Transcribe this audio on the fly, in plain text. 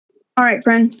All right,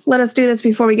 friend, let us do this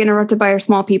before we get interrupted by our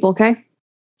small people, okay?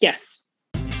 Yes.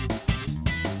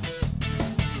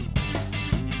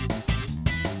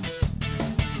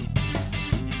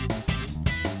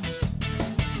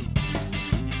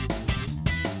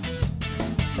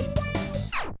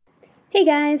 Hey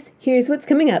guys, here's what's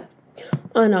coming up.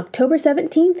 On October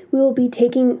 17th, we will be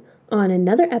taking on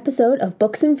another episode of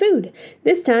Books and Food.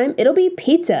 This time, it'll be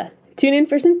pizza. Tune in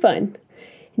for some fun.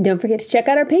 And don't forget to check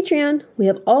out our Patreon. We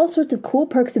have all sorts of cool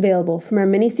perks available, from our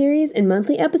mini-series and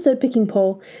monthly episode picking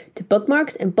poll to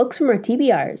bookmarks and books from our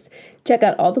TBRs. Check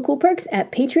out all the cool perks at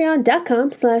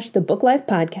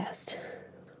patreon.com/thebooklifepodcast.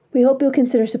 We hope you'll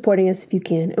consider supporting us if you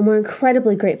can, and we're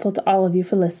incredibly grateful to all of you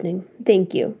for listening.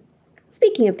 Thank you.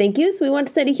 Speaking of thank yous, we want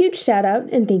to send a huge shout out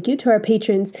and thank you to our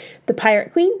patrons, the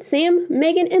Pirate Queen, Sam,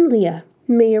 Megan, and Leah.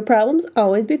 May your problems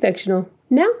always be fictional.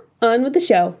 Now, on with the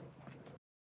show.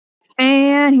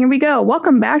 And here we go.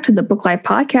 Welcome back to the Book Life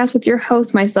Podcast with your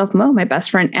host, myself, Mo, my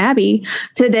best friend, Abby.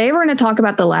 Today, we're going to talk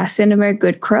about The Last Stand of Mary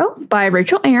Goodcrow by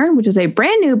Rachel Aaron, which is a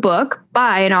brand new book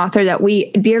by an author that we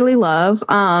dearly love.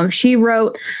 She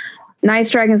wrote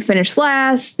Nice Dragons Finish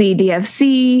Last, the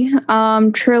DFC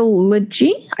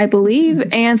trilogy, I believe,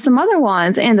 and some other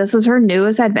ones. And this is her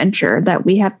newest adventure that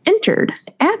we have entered.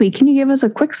 Abby, can you give us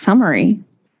a quick summary?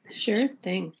 Sure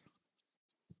thing.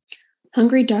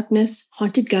 Hungry darkness,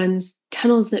 haunted guns,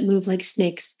 tunnels that move like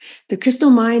snakes. The crystal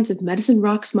mines of Medicine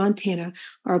Rocks, Montana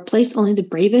are a place only the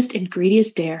bravest and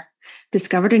greediest dare.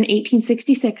 Discovered in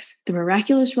 1866, the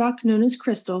miraculous rock known as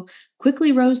crystal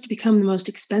quickly rose to become the most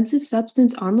expensive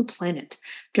substance on the planet,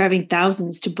 driving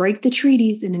thousands to break the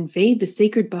treaties and invade the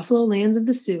sacred buffalo lands of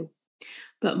the Sioux.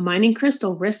 But mining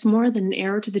crystal risks more than an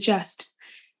arrow to the chest.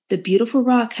 The beautiful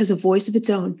rock has a voice of its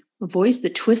own, a voice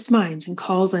that twists minds and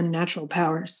calls on natural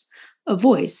powers, a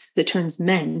voice that turns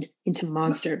men into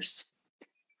monsters.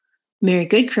 Mary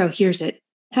Goodcrow hears it,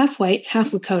 half white,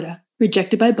 half Lakota,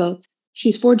 rejected by both.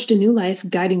 She's forged a new life,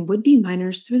 guiding would-be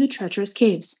miners through the treacherous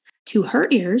caves. To her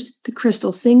ears, the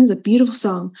crystal sings a beautiful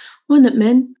song, one that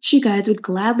men she guides would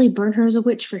gladly burn her as a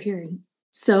witch for hearing.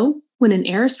 So, when an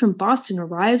heiress from Boston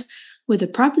arrives with a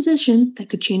proposition that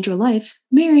could change her life,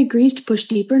 Mary agrees to push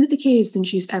deeper into the caves than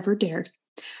she's ever dared.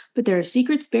 But there are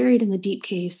secrets buried in the deep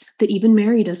caves that even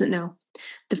Mary doesn't know.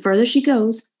 The further she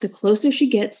goes, the closer she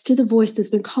gets to the voice that's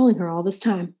been calling her all this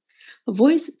time. A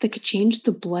voice that could change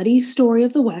the bloody story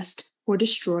of the West or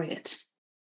destroy it.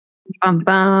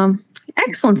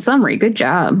 Excellent summary. Good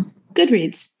job.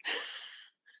 Goodreads.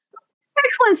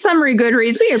 Excellent summary,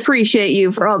 Goodreads. We appreciate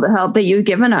you for all the help that you've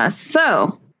given us.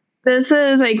 So, this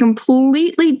is a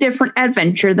completely different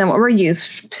adventure than what we're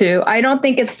used to. I don't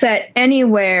think it's set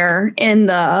anywhere in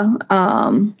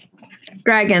the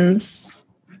dragons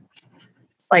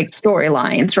like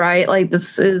storylines, right? Like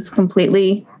this is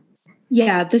completely.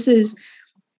 Yeah, this is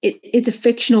it's a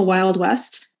fictional Wild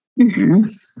West,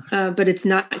 but it's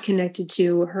not connected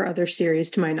to her other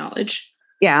series, to my knowledge.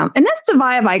 Yeah, and that's the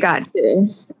vibe I got too.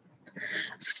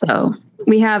 So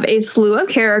we have a slew of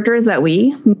characters that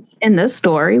we in this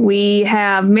story. We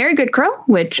have Mary Goodcrow,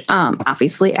 which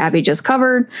obviously Abby just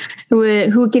covered,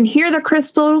 who can hear the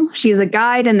crystal. She's a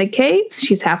guide in the caves.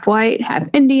 She's half white, half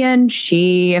Indian.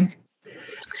 She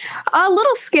a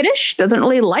little skittish, doesn't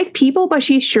really like people, but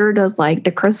she sure does like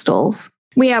the crystals.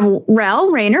 We have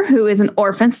Rel Rayner, who is an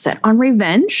orphan set on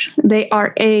revenge. They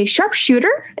are a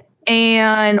sharpshooter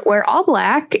and wear all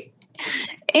black.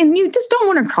 And you just don't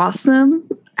want to cross them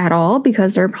at all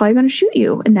because they're probably going to shoot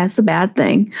you. And that's a bad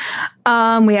thing.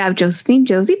 We have Josephine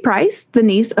Josie Price, the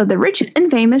niece of the rich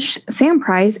and famous Sam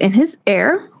Price and his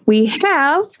heir. We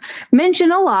have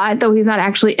mentioned a lot, though he's not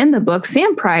actually in the book,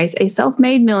 Sam Price, a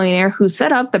self-made millionaire who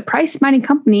set up the Price Mining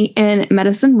Company in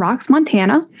Medicine Rocks,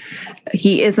 Montana.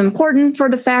 He is important for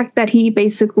the fact that he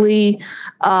basically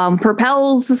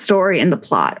propels the story and the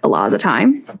plot a lot of the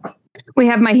time. We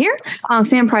have Mahir,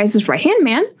 Sam Price's right-hand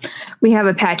man. We have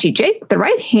Apache Jake, the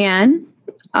right hand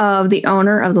of the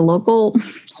owner of the local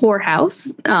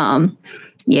whorehouse.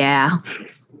 Yeah,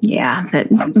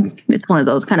 it's one of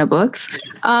those kind of books.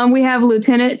 We have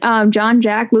Lieutenant John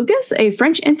Jack Lucas, a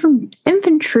French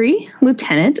infantry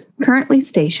lieutenant currently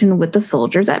stationed with the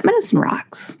soldiers at Medicine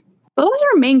Rocks. Those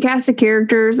are our main cast of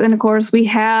characters. And of course, we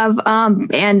have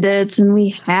bandits and we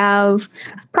have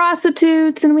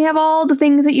prostitutes and we have all the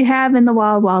things that you have in the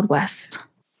Wild, Wild West.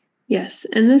 Yes.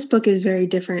 And this book is very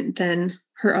different than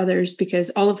her others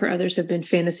because all of her others have been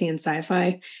fantasy and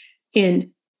sci-fi.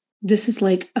 And this is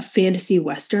like a fantasy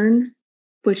Western,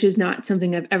 which is not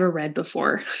something I've ever read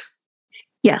before.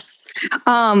 Yes.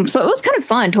 So it was kind of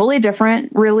fun, totally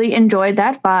different. Really enjoyed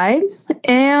that vibe.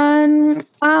 And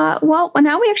well,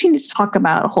 now we actually need to talk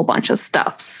about a whole bunch of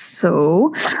stuff.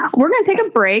 So we're going to take a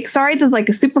break. Sorry, this is like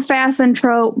a super fast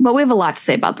intro, but we have a lot to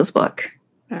say about this book.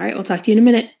 All right, we'll talk to you in a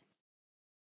minute.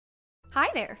 Hi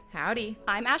there. Howdy.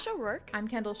 I'm Ash O'Rourke. I'm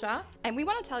Kendall Shaw. And we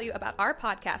want to tell you about our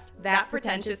podcast, That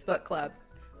Pretentious Book Club.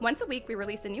 Once a week, we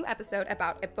release a new episode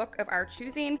about a book of our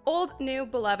choosing, old, new,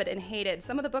 beloved, and hated.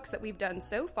 Some of the books that we've done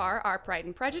so far are Pride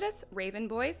and Prejudice, Raven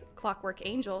Boys, Clockwork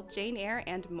Angel, Jane Eyre,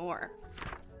 and more.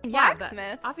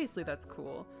 Blacksmiths. Obviously, that's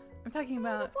cool. I'm talking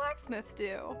What about do blacksmiths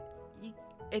do?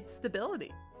 its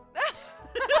stability.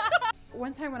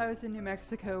 One time when I was in New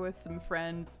Mexico with some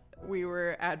friends, we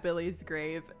were at Billy's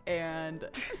grave, and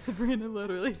Sabrina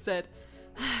literally said,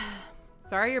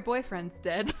 "Sorry, your boyfriend's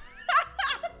dead."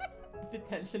 The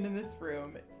tension in this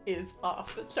room is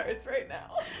off the charts right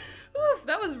now. Oof,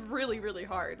 that was really, really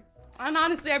hard. And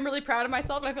honestly, I'm really proud of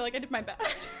myself, and I feel like I did my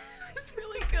best. It's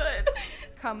really good.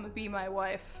 Come be my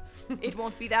wife. It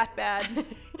won't be that bad, but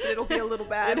it'll be a little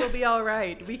bad. It'll be all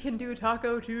right. We can do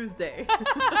Taco Tuesday.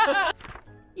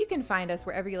 You can find us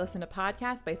wherever you listen to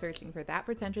podcasts by searching for That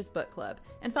Pretentious Book Club,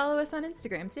 and follow us on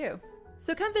Instagram too.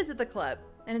 So come visit the club,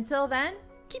 and until then,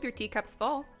 Keep your teacups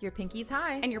full your pinkies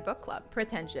high and your book club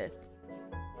pretentious.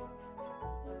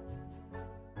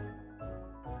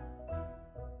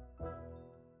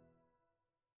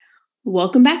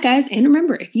 Welcome back, guys. And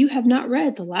remember, if you have not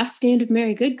read The Last Stand of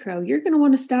Mary Goodcrow, you're going to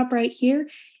want to stop right here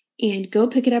and go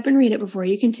pick it up and read it before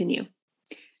you continue.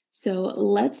 So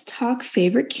let's talk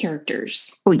favorite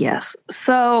characters. Oh, yes.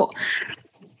 So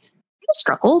I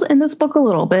struggled in this book a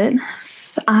little bit.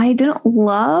 I didn't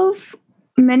love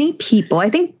many people. I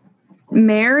think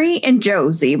Mary and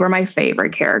Josie were my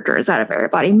favorite characters out of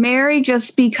everybody. Mary,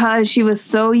 just because she was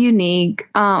so unique.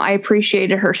 I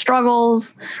appreciated her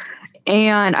struggles.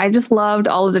 And I just loved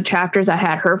all of the chapters that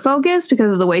had her focus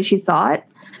because of the way she thought.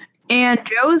 And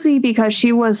Josie, because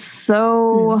she was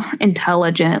so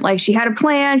intelligent. Like, she had a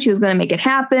plan. She was going to make it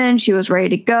happen. She was ready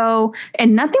to go.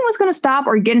 And nothing was going to stop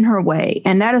or get in her way.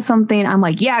 And that is something I'm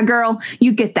like, yeah, girl,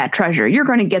 you get that treasure. You're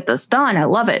going to get this done. I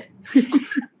love it.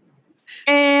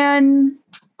 And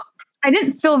I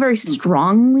didn't feel very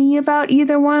strongly about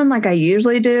either one like I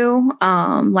usually do.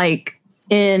 Like,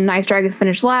 in Nice Dragons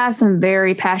Finished Last, I'm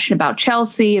very passionate about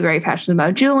Chelsea, very passionate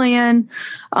about Julian.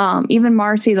 Even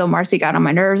Marcy, though Marcy got on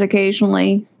my nerves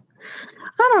occasionally.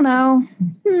 I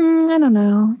don't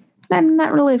know. I'm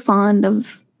not really fond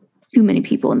of too many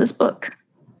people in this book.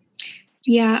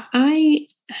 Yeah, I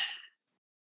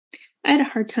had a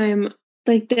hard time.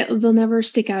 Like, they'll never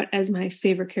stick out as my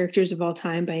favorite characters of all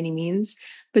time by any means,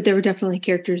 but there were definitely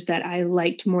characters that I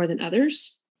liked more than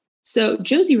others. So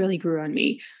Josie really grew on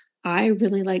me. I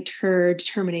really liked her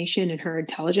determination and her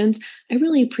intelligence. I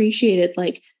really appreciated,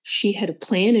 like, she had a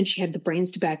plan and she had the brains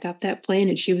to back up that plan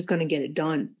and she was going to get it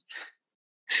done.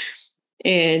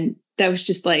 And that was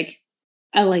just like,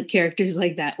 I like characters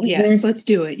like that. Yes, let's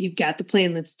do it. You got the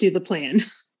plan. Let's do the plan.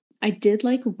 I did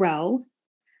like Rel.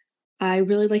 I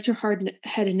really liked her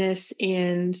hard-headedness,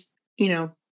 and,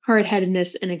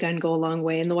 hard-headedness and a gun go a long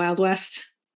way in the Wild West.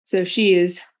 So she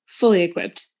is fully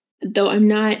equipped. Though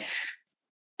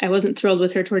I wasn't thrilled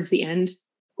with her towards the end.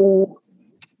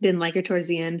 Didn't like her towards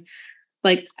the end.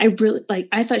 Like, I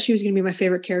thought she was going to be my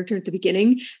favorite character at the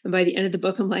beginning. And by the end of the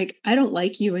book, I'm like, I don't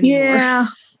like you anymore. Yeah.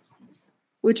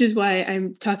 Which is why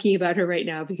I'm talking about her right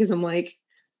now, because I'm like,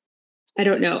 I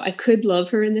don't know. I could love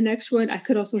her in the next one. I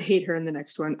could also hate her in the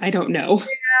next one. I don't know.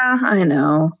 Yeah, I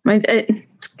know.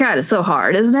 God, it's so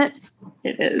hard, isn't it?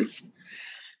 It is.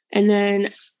 And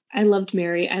then I loved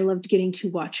Mary. I loved getting to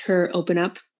watch her open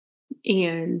up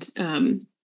and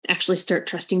actually start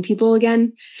trusting people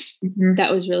again. Mm-hmm.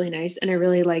 That was really nice. And I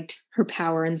really liked her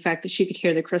power and the fact that she could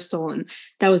hear the crystal. And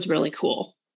that was really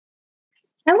cool.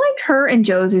 I liked her and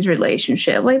Josie's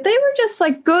relationship. Like, they were just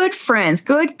like good friends,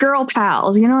 good girl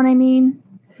pals. You know what I mean?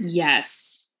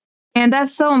 Yes. And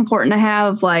that's so important to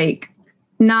have, like,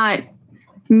 not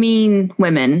mean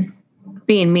women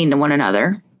being mean to one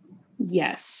another.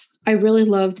 Yes. I really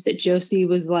loved that Josie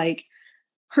was like,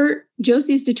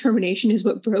 Josie's determination is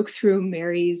what broke through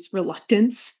Mary's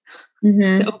reluctance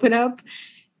to open up.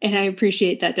 And I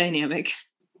appreciate that dynamic.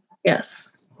 Yes.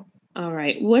 All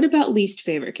right. What about least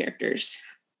favorite characters?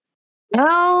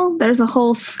 Well, there's a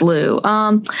whole slew.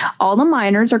 All the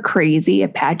miners are crazy.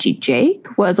 Apache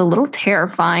Jake was a little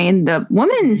terrifying. The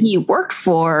woman he worked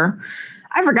for,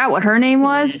 I forgot what her name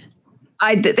was.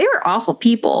 They were awful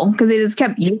people because they just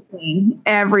kept using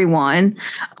everyone.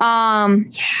 I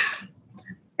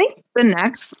think the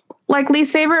next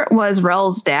least favorite was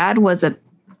Rel's dad.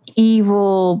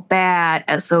 evil, bad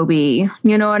SOB. You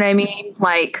know what I mean?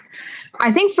 Like,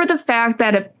 I think for the fact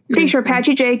that I'm pretty sure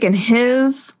Patchy Jake and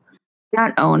his,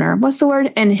 not owner, what's the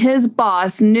word? And his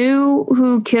boss knew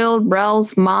who killed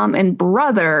Rel's mom and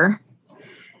brother,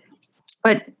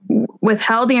 but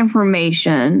withheld the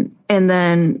information. And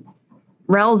then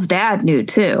Rel's dad knew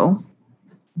too.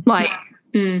 Like,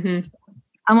 I'm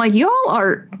like, y'all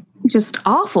are just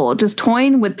awful, just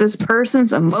toying with this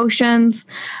person's emotions.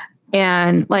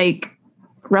 And like,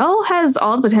 Rel has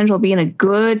all the potential of being a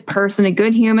good person, a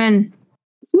good human.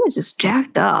 He is just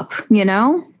jacked up, you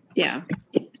know? Yeah.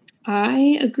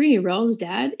 I agree. Rel's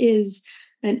dad is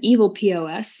an evil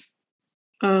POS.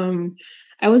 I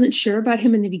wasn't sure about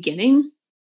him in the beginning.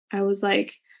 I was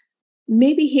like,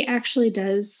 maybe he actually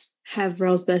does have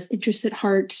Rel's best interest at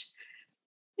heart.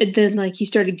 And then like he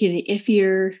started getting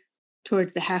iffier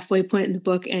towards the halfway point in the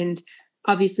book. And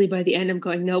obviously by the end, I'm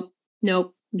going, nope,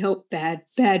 bad.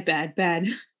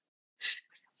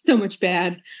 So much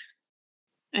bad.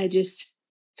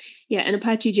 And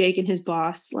Apache Jake and his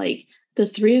boss, like the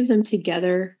three of them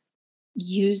together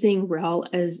using Rel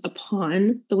as a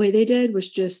pawn the way they did was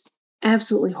just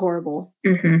absolutely horrible.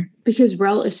 Because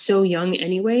Rel is so young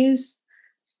anyways,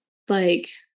 like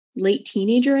late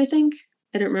teenager, I think.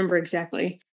 I don't remember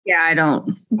exactly. Yeah, I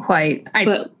don't quite. I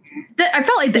felt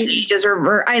like the ages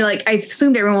are, I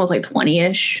assumed everyone was like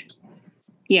 20-ish.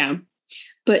 Yeah.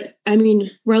 But I mean,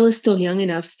 Rel is still young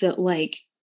enough that like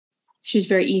she's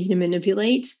very easy to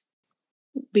manipulate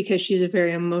because she's a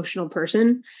very emotional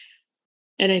person.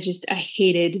 And I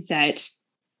hated that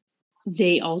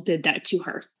they all did that to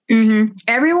her.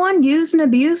 Everyone used and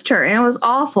abused her, and it was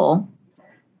awful.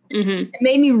 It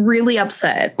made me really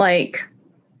upset. Like,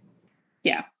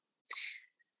 yeah.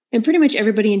 And pretty much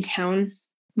everybody in town,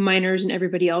 miners and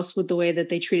everybody else, with the way that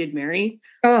they treated Mary.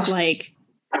 Like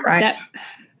that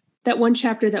one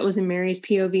chapter that was in Mary's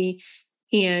POV,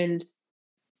 and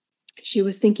she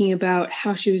was thinking about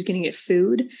how she was going to get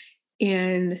food,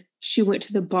 and she went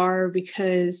to the bar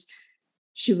because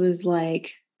she was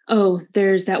like, oh,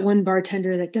 there's that one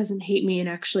bartender that doesn't hate me and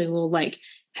actually will like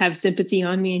have sympathy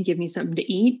on me and give me something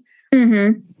to eat.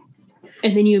 And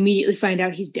then you immediately find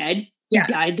out he's dead. Yeah.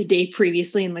 He died the day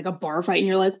previously in like a bar fight. And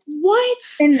you're like, what?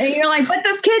 And you're like, but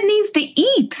this kid needs to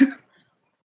eat.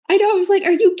 I know. I was like,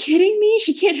 are you kidding me?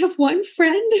 She can't have one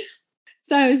friend.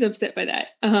 So I was upset by that.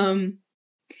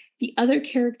 The other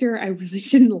character I really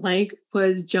didn't like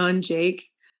was John Jake.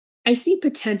 I see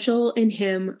potential in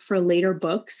him for later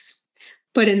books,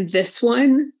 but in this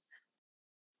one,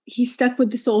 he's stuck with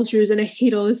the soldiers, and I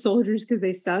hate all the soldiers because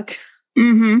they suck.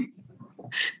 And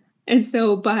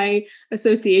so by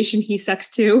association, he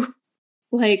sucks too.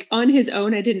 Like on his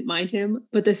own, I didn't mind him,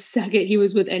 but the second he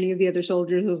was with any of the other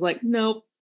soldiers, I was like, nope,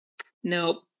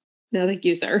 no, thank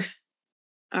you, sir.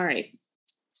 All right.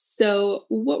 So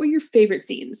what were your favorite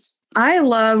scenes? I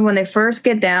love when they first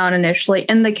get down initially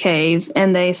in the caves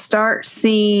and they start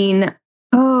seeing,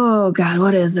 oh God,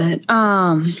 what is it?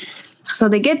 So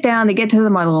they get down, they get to the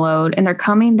mother lode, and they're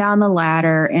coming down the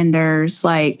ladder, and there's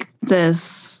like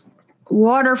this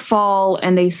waterfall,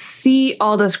 and they see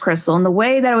all this crystal and the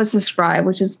way that it was described,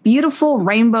 which is beautiful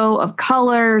rainbow of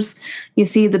colors. You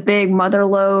see the big mother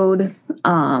lode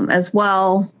as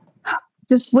well.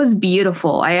 Just was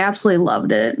beautiful. I absolutely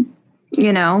loved it,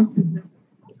 you know?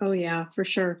 Oh yeah, for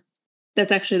sure.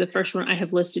 That's actually the first one I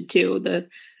have listed too.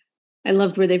 I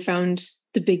loved where they found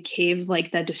the big cave,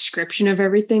 like that description of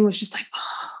everything was just like,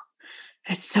 oh,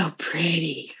 that's so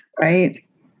pretty. Right.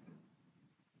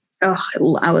 Oh,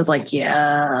 I was like,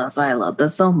 yes, I love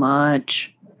this so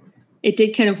much. It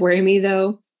did kind of worry me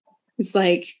though. It's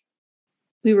like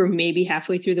we were maybe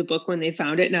halfway through the book when they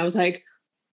found it, and I was like,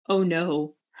 oh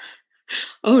no.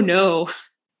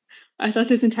 I thought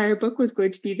this entire book was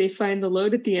going to be they find the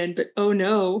lode at the end, but oh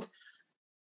no.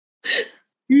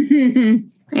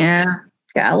 Yeah.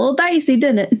 Got a little dicey,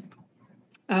 didn't it?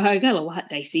 I got a lot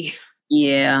dicey.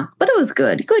 Yeah, but it was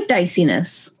good. Good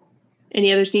diciness.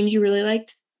 Any other scenes you really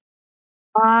liked?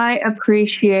 I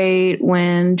appreciate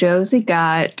when Josie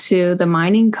got to the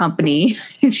mining company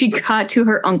and she got to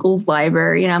her uncle's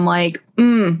library, and I'm like,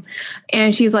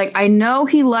 And she's like, I know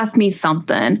he left me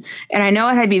something, and I know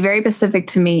it had to be very specific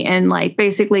to me. And like,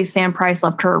 basically Sam Price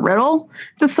left her a riddle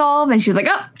to solve, and she's like,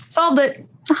 oh, solved it.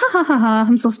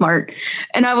 I'm so smart.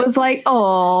 And I was like,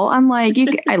 oh, I'm like,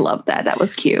 I love that. That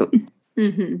was cute.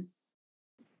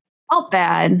 Felt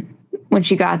bad when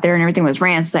she got there and everything was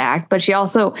ransacked, but she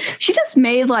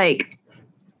made lemonade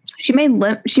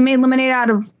out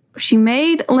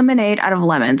of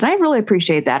lemons. I really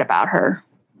appreciate that about her.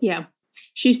 Yeah.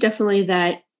 She's definitely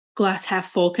that glass half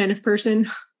full kind of person.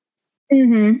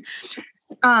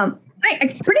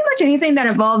 Pretty much anything that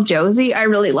involved Josie, I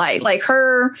really like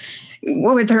her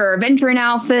with her adventuring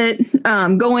outfit,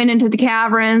 going into the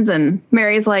caverns, and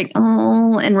Mary's like,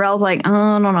 oh, and Rel's like, oh,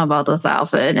 I don't know about this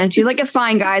outfit, and she's like, it's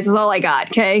fine, guys, it's all I got,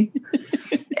 okay.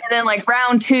 And then like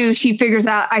round 2, she figures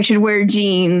out I should wear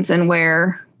jeans and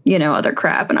wear, other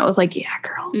crap, and I was like, yeah,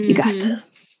 girl, you got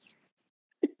this.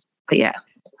 But yeah,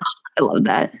 I love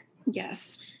that.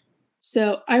 Yes.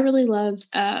 So I really loved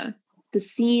the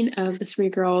scene of the 3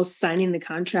 girls signing the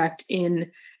contract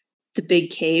in the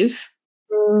big cave.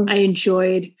 I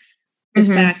enjoyed the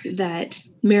fact that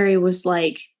Mary was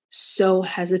like so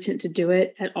hesitant to do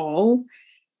it at all.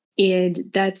 And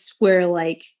that's where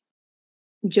like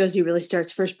Josie really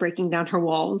starts first breaking down her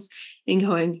walls and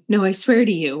going, no, I swear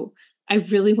to you, I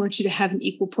really want you to have an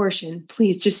equal portion.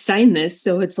 Please just sign this.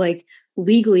 So it's like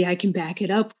legally I can back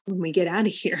it up when we get out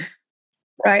of here.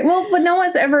 Right. Well, but no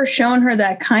one's ever shown her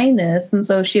that kindness. And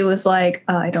so she was like,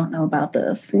 I don't know about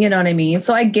this. You know what I mean?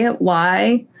 So I get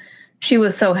why she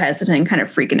was so hesitant and kind of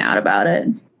freaking out about it.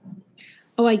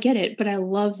 Oh, I get it. But I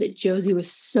love that Josie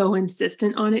was so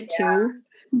insistent on it too.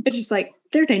 It's just like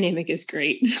their dynamic is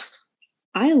great.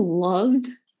 I loved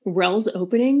Rel's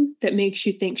opening that makes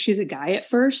you think she's a guy at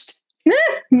first.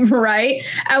 Right.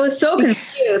 I was so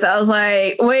confused. I was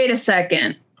like, wait a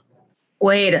second.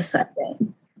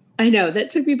 I know, that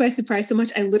took me by surprise so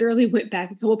much. I literally went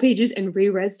back a couple pages and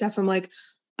reread stuff. I'm like,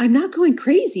 I'm not going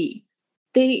crazy.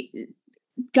 She's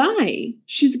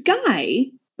a guy,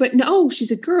 but no, she's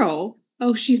a girl.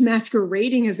 Oh, she's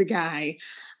masquerading as a guy.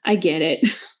 I get it.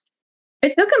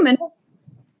 It took a minute.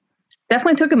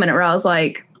 Definitely took a minute where I was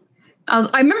like, I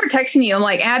remember texting you. I'm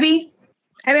like, Abby,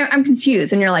 I'm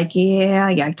confused. And you're like,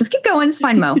 yeah, just keep going. It's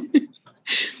fine, Mo.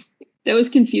 That was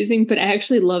confusing, but I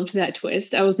actually loved that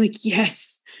twist. I was like, yes.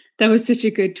 That was such a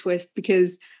good twist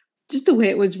because just the way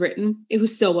it was written, it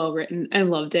was so well written. I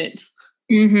loved it.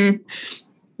 It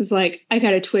was like, I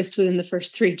got a twist within the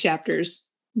first 3 chapters.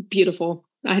 Beautiful.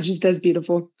 That's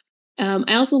beautiful.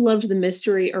 I also loved the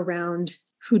mystery around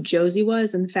who Josie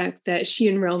was and the fact that she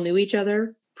and Rel knew each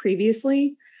other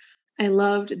previously. I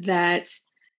loved that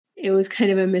it was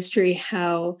kind of a mystery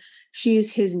how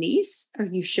she's his niece. Are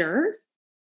you sure?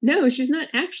 No, she's not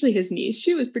actually his niece.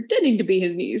 She was pretending to be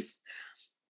his niece.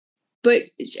 But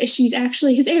she's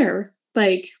actually his heir,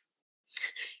 like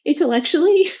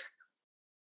intellectually.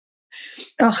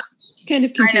 Oh, kind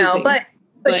of confusing. I know,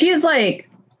 but she is like,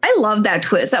 I love that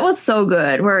twist. That was so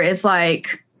good. Where it's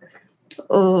like,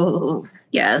 oh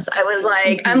yes, I was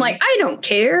like, I'm like, I don't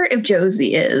care if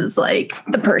Josie is like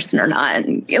the person or not.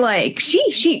 Like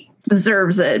she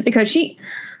deserves it because she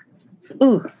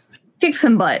kicks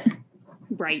some butt.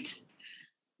 Right.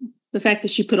 The fact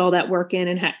that she put all that work in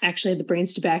and actually had the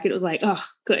brains to back it was like, oh,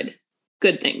 good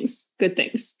things.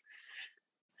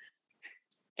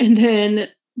 And then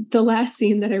the last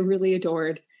scene that I really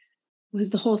adored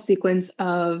was the whole sequence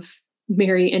of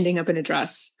Mary ending up in a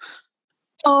dress.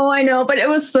 Oh, I know, but it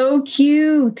was so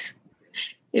cute.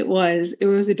 It was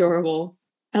adorable.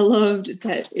 I loved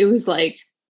that it was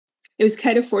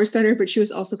kind of forced on her, but she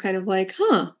was also kind of like,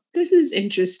 this is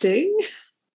interesting.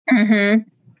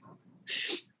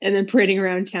 And then parading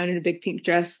around town in a big pink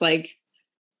dress, like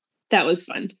that was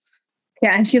fun.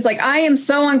 Yeah, and she's like, I am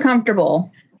so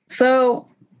uncomfortable,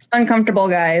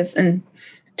 guys. And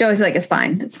Joey's like, it's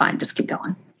fine, just keep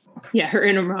going. Yeah, her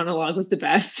inner monologue was the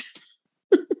best.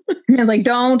 I was like,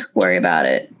 don't worry about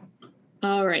it.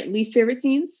 All right, least favorite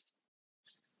scenes?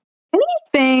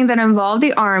 Anything that involved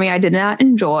the army, I did not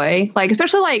enjoy. Like,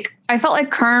 especially like, I felt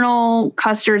like Colonel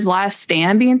Custer's last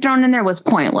stand being thrown in there was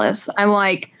pointless. I'm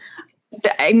like,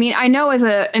 I mean, I know it's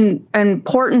an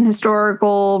important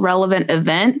historical relevant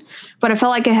event, but I felt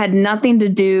like it had nothing to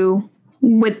do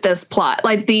with this plot.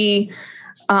 Like the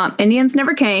Indians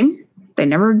never came. They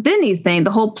never did anything.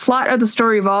 The whole plot of the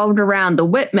story revolved around the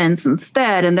Whitmans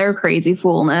instead and their crazy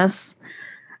foolness.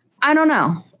 I don't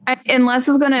know. Unless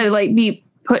it's going to like be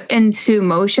put into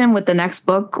motion with the next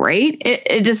book, great.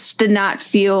 It just did not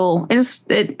feel,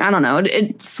 I don't know.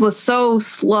 It was so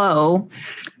slow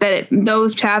that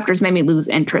those chapters made me lose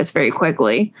interest very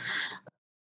quickly.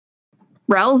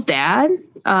 Rel's dad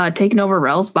taking over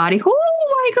Rel's body. Oh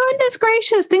my goodness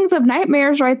gracious. Things of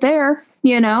nightmares right there,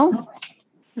 Oh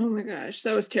my gosh.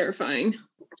 That was terrifying.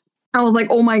 I was like,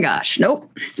 oh my gosh. Nope.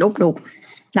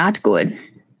 Not good.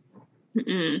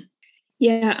 Mm-mm.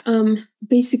 Yeah,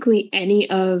 basically any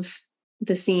of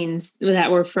the scenes that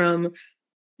were from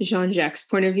Jean-Jacques'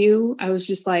 point of view, I was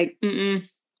just like,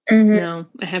 no,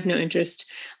 I have no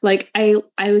interest. Like, I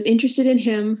was interested in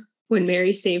him when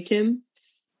Mary saved him.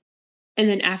 And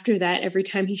then after that, every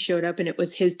time he showed up and it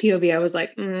was his POV, I was like,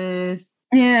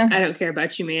 Yeah. I don't care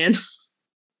about you, man.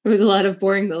 It was a lot of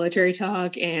boring military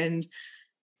talk and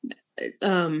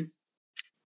some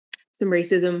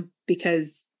racism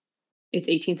because it's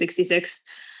 1866.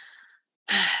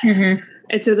 Mm-hmm.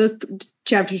 And so those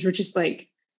chapters were just like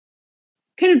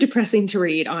kind of depressing to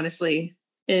read, honestly.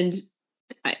 And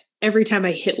every time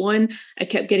I hit one, I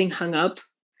kept getting hung up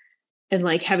and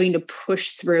like having to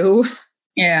push through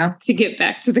Yeah. to get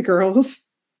back to the girls.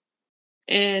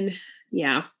 And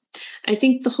yeah, I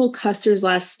think the whole Custer's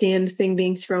Last Stand thing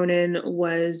being thrown in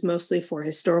was mostly for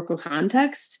historical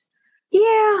context.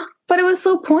 Yeah, but it was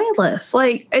so pointless.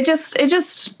 Like it just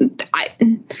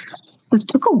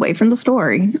took away from the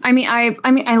story. I mean,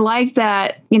 I like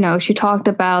that, she talked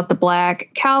about the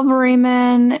black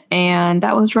cavalrymen and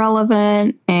that was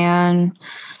relevant, and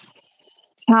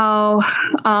how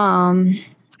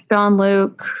John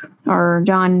Luke or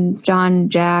John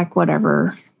Jack,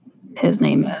 whatever his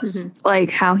name is,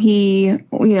 like how he,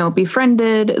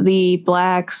 befriended the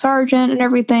black sergeant and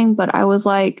everything. But I was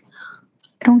like,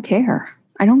 I don't care.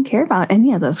 I don't care about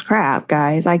any of this crap,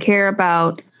 guys. I care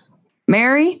about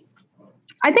Mary.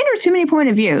 I think there's too many point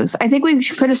of views. I think we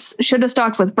should have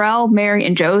stuck with Brel, Mary,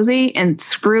 and Josie and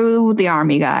screw the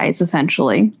army guys,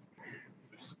 essentially.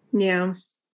 Yeah.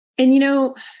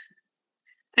 And,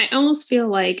 I almost feel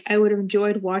like I would have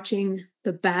enjoyed watching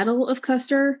the Battle of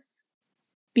Custer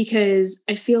because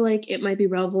I feel like it might be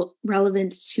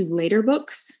relevant to later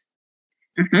books.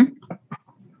 Mm-hmm.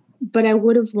 But I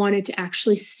would have wanted to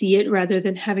actually see it rather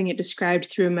than having it described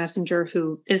through a messenger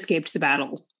who escaped the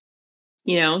battle,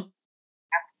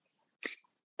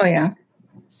 Oh, yeah.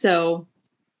 So,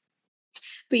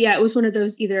 but yeah, it was one of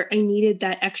those, either I needed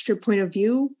that extra point of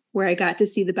view where I got to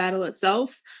see the battle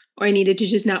itself, or I needed to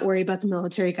just not worry about the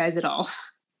military guys at all.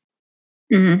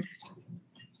 Mm-hmm.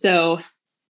 So,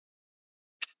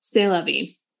 c'est la vie.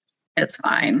 It's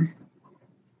fine.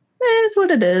 It is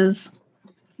what it is.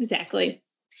 Exactly.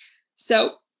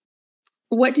 So,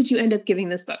 what did you end up giving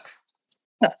this book?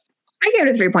 I gave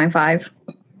it a 3.5.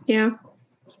 Yeah.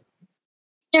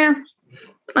 Yeah.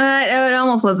 It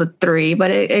almost was a 3,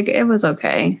 but it was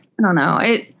okay. I don't know.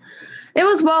 It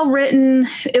was well written.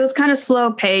 It was kind of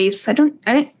slow pace.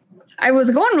 I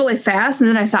was going really fast, and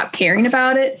then I stopped caring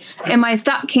about it. And my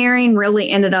stop caring really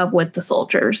ended up with the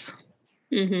soldiers.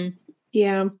 Mm-hmm.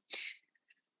 Yeah.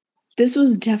 This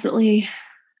was definitely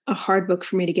a hard book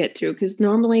for me to get through because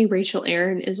normally Rachel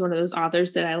Aaron is one of those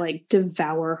authors that I like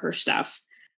devour her stuff.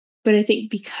 But I think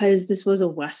because this was a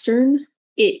Western,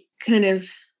 it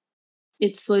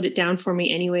slowed it down for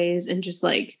me anyways. And just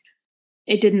like,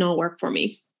 it didn't all work for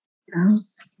me. Yeah.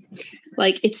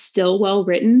 Like, it's still well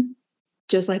written,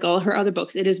 just like all her other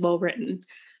books. It is well written.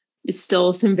 It's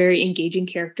still some very engaging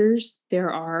characters.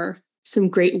 There are some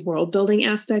great world building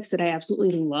aspects that I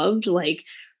absolutely loved, like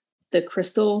the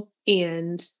crystal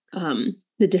and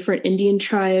the different Indian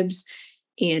tribes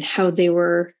and how they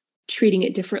were treating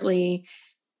it differently,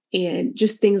 and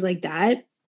just things like that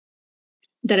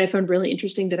I found really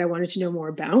interesting that I wanted to know more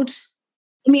about.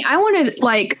 I mean, I wanted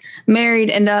like Mary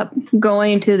to end up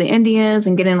going to the Indians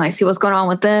and getting see what's going on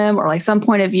with them, or like some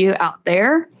point of view out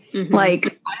there. Mm-hmm.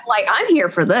 I'm here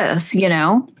for this,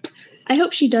 I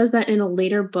hope she does that in a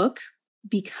later book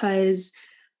because,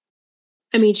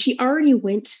 I mean, she already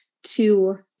went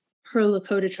to her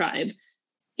Lakota tribe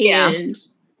and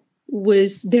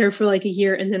was there for like a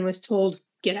year and then was told,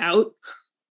 get out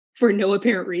for no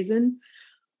apparent reason.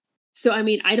 So, I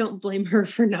mean, I don't blame her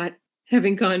for not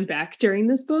having gone back during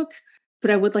this book, but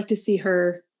I would like to see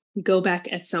her go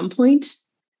back at some point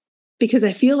because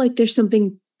I feel like there's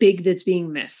something big that's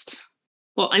being missed.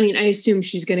 Well, I mean, I assume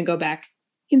she's going to go back,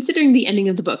 considering the ending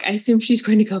of the book. I assume she's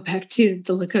going to go back to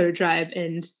the Lakota tribe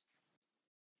and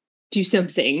do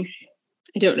something.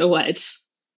 I don't know what.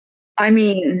 I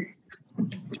mean,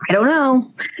 I don't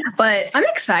know, but I'm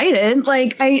excited.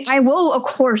 Like, I will, of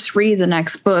course, read the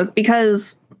next book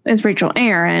because it's Rachel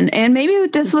Aaron. And maybe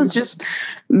this was just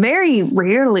very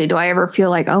rarely do I ever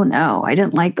feel like, oh no, I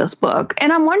didn't like this book.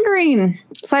 And I'm wondering,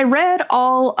 so I read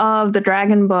all of the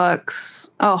Dragon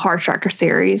Books, Heartstriker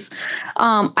series,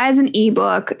 as an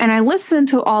ebook, and I listened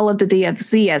to all of the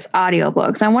DFZ as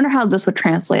audiobooks. And I wonder how this would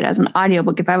translate as an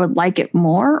audiobook, if I would like it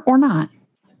more or not.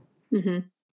 Mm-hmm.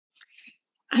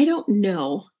 I don't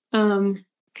know.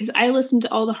 Because I listened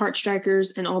to all the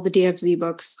Heartstrikers and all the DFZ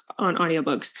books on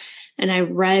audiobooks, and I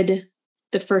read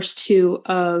the first 2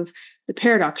 of the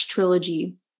Paradox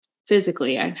trilogy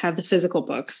physically. I have the physical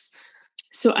books.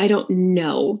 So I don't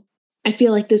know. I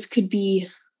feel like this could be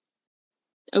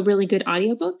a really good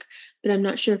audiobook, but I'm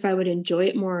not sure if I would enjoy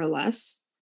it more or less.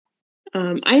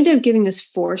 I ended up giving this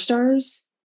 4 stars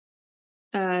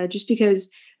just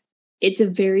because It's a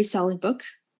very solid book.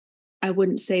 I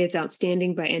wouldn't say it's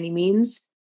outstanding by any means.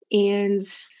 And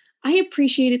I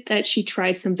appreciated that she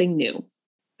tried something new.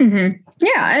 Mm-hmm.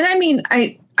 Yeah. And I mean,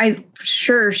 I'm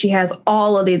sure she has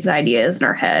all of these ideas in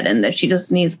her head and that she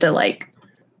just needs to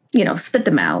spit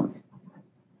them out.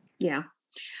 Yeah.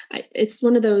 It's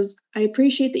one of those, I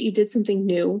appreciate that you did something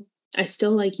new. I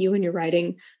still like you and your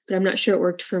writing, but I'm not sure it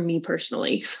worked for me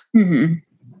personally. Mm-hmm.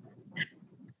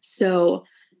 So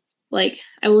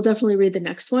I will definitely read the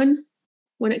next one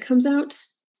when it comes out,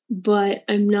 but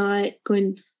I'm not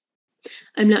going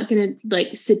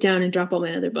to sit down and drop all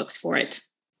my other books for it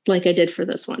like I did for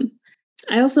this one.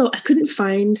 I couldn't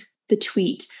find the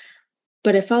tweet,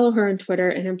 but I follow her on Twitter,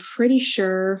 and I'm pretty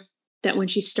sure that when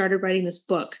she started writing this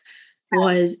book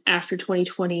was after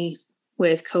 2020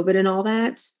 with COVID and all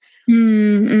that.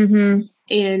 Mm-hmm.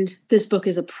 And this book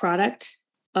is a product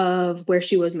of where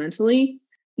she was mentally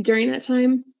during that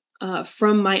time,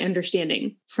 from my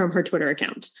understanding from her Twitter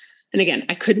account. And again,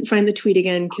 I couldn't find the tweet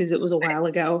again because it was a while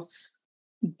ago,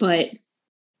 but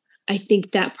I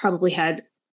think that probably had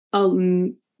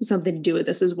something to do with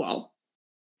this as well.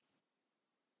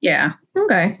 Yeah.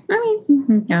 Okay. I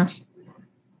mean, yeah.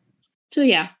 So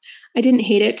yeah, I didn't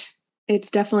hate it.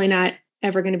 It's definitely not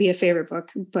ever going to be a favorite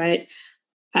book, but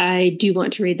I do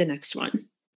want to read the next one.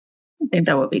 I think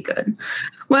that would be good.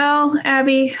 Well,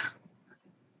 Abby,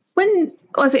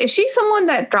 is she someone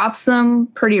that drops them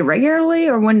pretty regularly,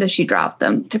 or when does she drop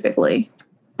them typically?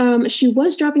 She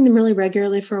was dropping them really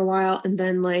regularly for a while, and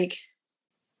then the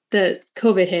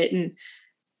COVID hit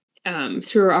and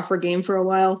threw her off her game for a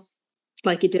while,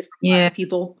 like it did for a lot of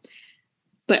people.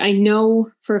 But I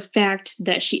know for a fact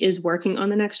that she is working on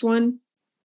the next one.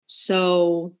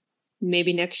 So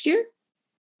maybe next year?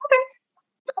 Okay.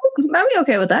 I'd be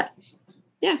okay with that.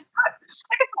 Yeah.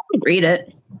 I can read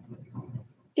it.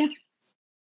 Yeah.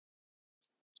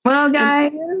 Well,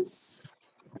 guys.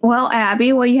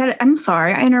 Abby, I'm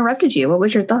sorry, I interrupted you. What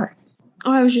was your thought?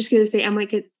 Oh, I was just going to say I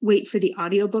might wait for the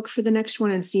audiobook for the next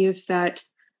one and see if that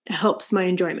helps my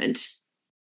enjoyment.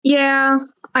 Yeah,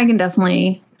 I can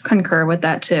definitely concur with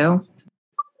that too.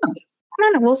 I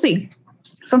don't know. We'll see.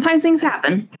 Sometimes things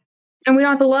happen. And we don't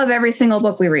have to love every single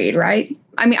book we read, right?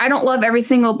 I mean, I don't love every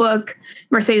single book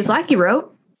Mercedes Lackey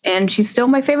wrote, and she's still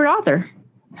my favorite author.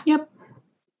 Yep.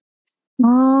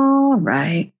 All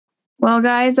right. Well,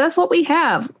 guys, that's what we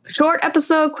have. Short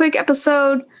episode, quick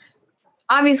episode.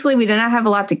 Obviously, we did not have a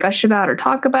lot to gush about or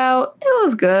talk about. It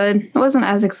was good. I wasn't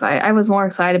as excited. I was more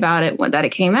excited about it when that it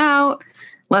came out.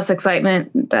 Less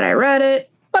excitement that I read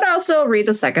it, but I'll still read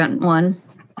the second one.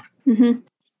 Mm-hmm.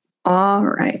 All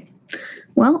right.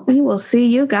 Well, we will see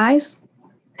you guys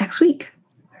next week.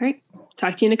 All right.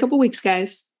 Talk to you in a couple weeks,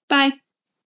 guys. Bye.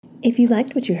 If you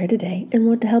liked what you heard today and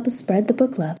want to help us spread the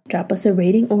book love, drop us a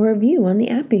rating or review on the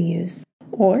app you use,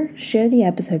 or share the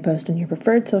episode post on your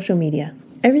preferred social media.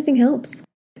 Everything helps.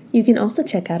 You can also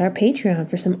check out our Patreon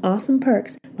for some awesome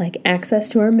perks like access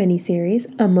to our mini-series,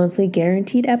 a monthly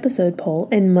guaranteed episode poll,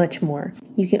 and much more.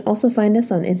 You can also find us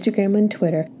on Instagram and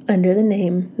Twitter under the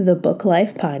name The Book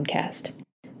Life Podcast.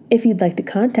 If you'd like to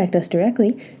contact us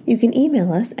directly, you can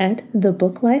email us at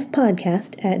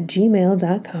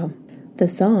thebooklifepodcast@gmail.com. The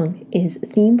song is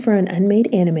Theme for an Unmade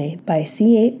Anime by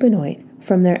C8 Benoit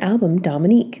from their album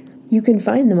Dominique. You can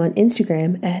find them on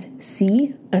Instagram at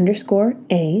C_A_BENOIT.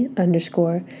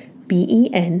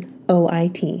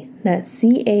 That's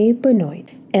C.A. Benoit.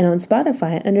 And on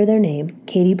Spotify under their name,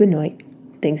 Katie Benoit.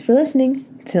 Thanks for listening.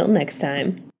 Till next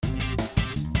time.